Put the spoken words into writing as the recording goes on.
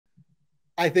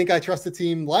I think I trust a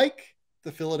team like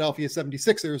the Philadelphia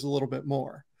 76ers a little bit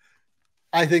more.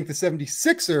 I think the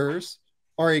 76ers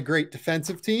are a great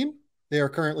defensive team. They are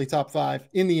currently top 5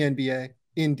 in the NBA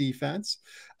in defense.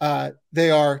 They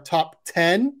are top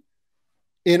 10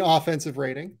 in offensive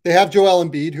rating. They have Joel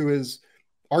Embiid, who is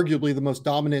arguably the most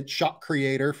dominant shot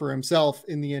creator for himself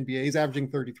in the NBA. He's averaging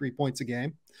 33 points a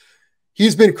game.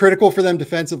 He's been critical for them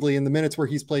defensively. In the minutes where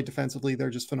he's played defensively, they're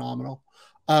just phenomenal.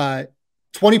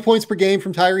 20 points per game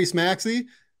from Tyrese Maxey.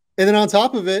 And then on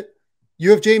top of it,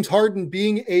 you have James Harden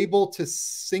being able to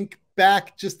sink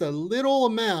back just a little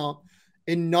amount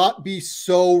and not be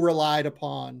so relied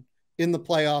upon in the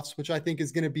playoffs, which I think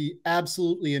is going to be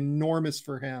absolutely enormous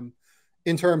for him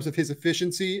in terms of his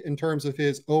efficiency, in terms of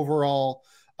his overall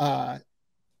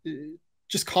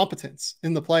just competence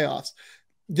in the playoffs.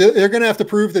 They're going to have to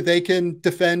prove that they can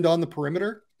defend on the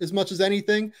perimeter as much as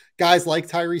anything. Guys like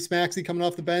Tyrese Maxey coming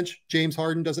off the bench. James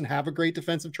Harden doesn't have a great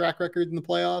defensive track record in the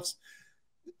playoffs.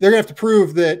 They're going to have to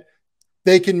prove that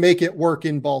they can make it work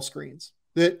in ball screens,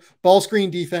 that ball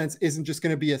screen defense isn't just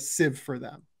going to be a sieve for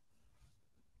them.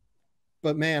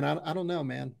 But man, I don't know,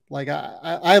 man. Like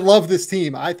I love this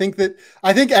team. I think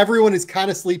everyone is kind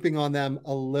of sleeping on them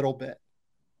a little bit.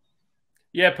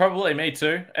 Yeah, probably me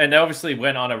too. And they obviously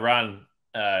went on a run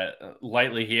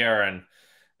lately here, and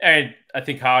I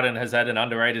think Harden has had an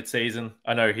underrated season.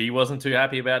 I know he wasn't too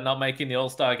happy about not making the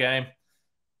All-Star game,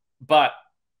 but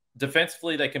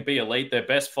defensively they can be elite. Their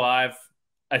best 5,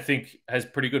 I think, has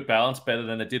pretty good balance, better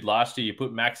than it did last year. You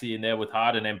put Maxey in there with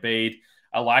Harden and Embiid.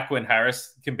 I like when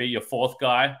Harris can be your 4th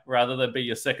guy rather than be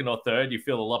your 2nd or 3rd. You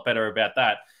feel a lot better about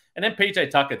that. And then PJ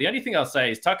Tucker. The only thing I'll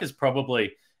say is Tucker's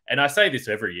probably, and I say this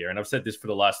every year, and I've said this for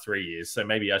the last 3 years, so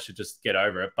maybe I should just get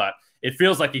over it, but it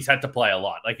feels like he's had to play a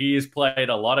lot. Like he has played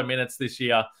a lot of minutes this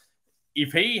year.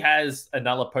 If he has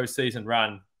another postseason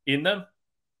run in them,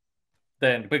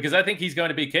 then, because I think he's going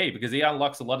to be key, because he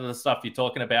unlocks a lot of the stuff you're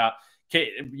talking about.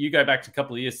 You go back to a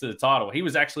couple of years to the title. He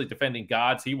was actually defending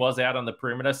guards. He was out on the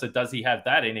perimeter. So does he have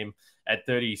that in him at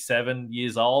 37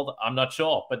 years old? I'm not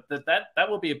sure. But that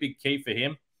will be a big key for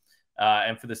him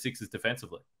and for the Sixers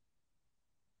defensively.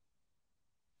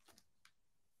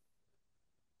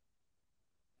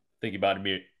 I think you might have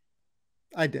mute.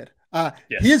 I did.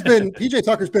 PJ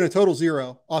Tucker's been a total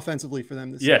zero offensively for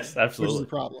them this season. Yes, absolutely. Which is a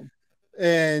problem.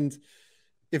 And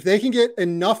if they can get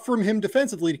enough from him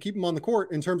defensively to keep him on the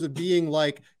court in terms of being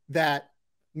like that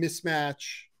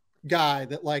mismatch guy,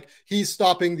 that like he's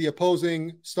stopping the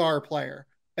opposing star player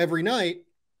every night,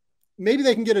 maybe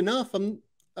they can get enough.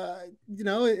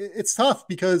 It's tough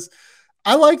because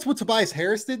I liked what Tobias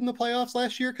Harris did in the playoffs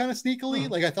last year, kind of sneakily.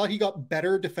 Like I thought he got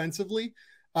better defensively,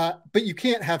 but you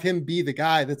can't have him be the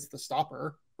guy that's the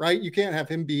stopper, right? You can't have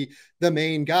him be the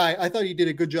main guy. I thought he did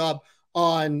a good job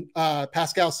on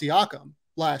Pascal Siakam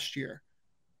last year,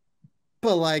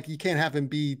 but like you can't have him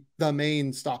be the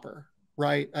main stopper,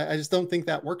 right? I just don't think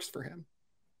that works for him.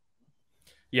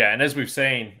 Yeah, and as we've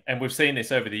seen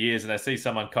this over the years, and I see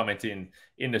someone commenting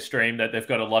in the stream that they've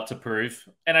got a lot to prove,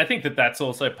 and I think that that's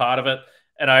also part of it.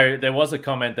 And there was a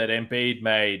comment that Embiid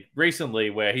made recently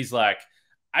where he's like,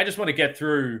 I just want to get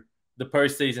through the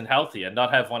postseason healthy and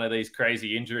not have one of these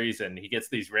crazy injuries, and he gets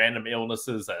these random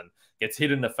illnesses and gets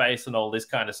hit in the face and all this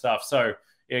kind of stuff. So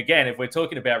again, if we're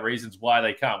talking about reasons why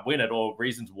they can't win it or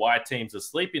reasons why teams are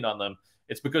sleeping on them,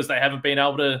 it's because they haven't been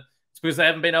able to. It's because they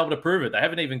haven't been able to prove it. They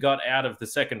haven't even got out of the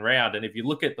second round. And if you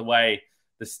look at the way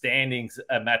the standings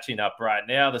are matching up right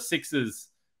now, the Sixers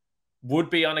would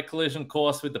be on a collision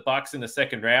course with the Bucks in the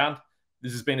second round.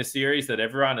 This has been a series that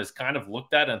everyone has kind of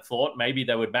looked at and thought maybe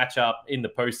they would match up in the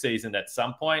postseason at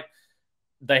some point.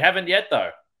 They haven't yet,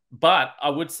 though. But I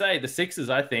would say the Sixers,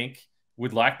 I think,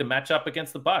 would like to match up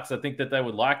against the Bucks. I think that they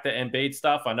would like the Embiid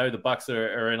stuff. I know the Bucks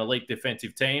are an elite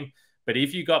defensive team, but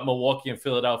if you got Milwaukee and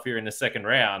Philadelphia in the second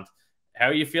round, how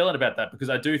are you feeling about that? Because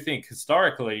I do think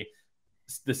historically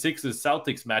the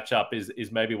Sixers-Celtics matchup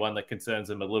is maybe one that concerns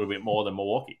them a little bit more than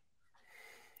Milwaukee.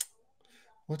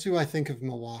 What do I think of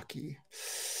Milwaukee?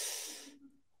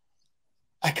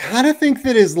 I kind of think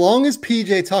that as long as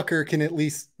PJ Tucker can at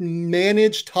least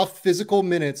manage tough physical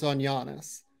minutes on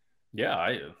Giannis.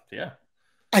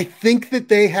 I think that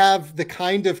they have the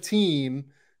kind of team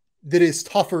that is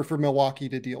tougher for Milwaukee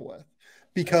to deal with,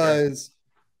 because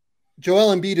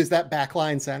Joel Embiid is that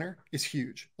backline center is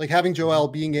huge. Like having Joel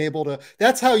being able to,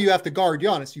 that's how you have to guard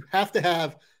Giannis. You have to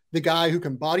have the guy who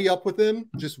can body up with him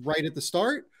just right at the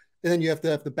start. And then you have to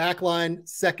have the backline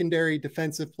secondary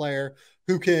defensive player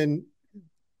who can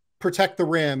protect the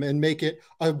rim and make it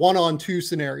a 1-on-2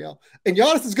 scenario. And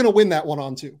Giannis is going to win that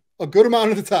 1-on-2 a good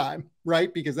amount of the time,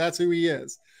 right? Because that's who he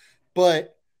is.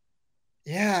 But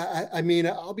Yeah, I mean,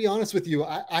 I'll be honest with you.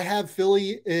 I have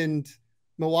Philly and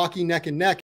Milwaukee neck and neck.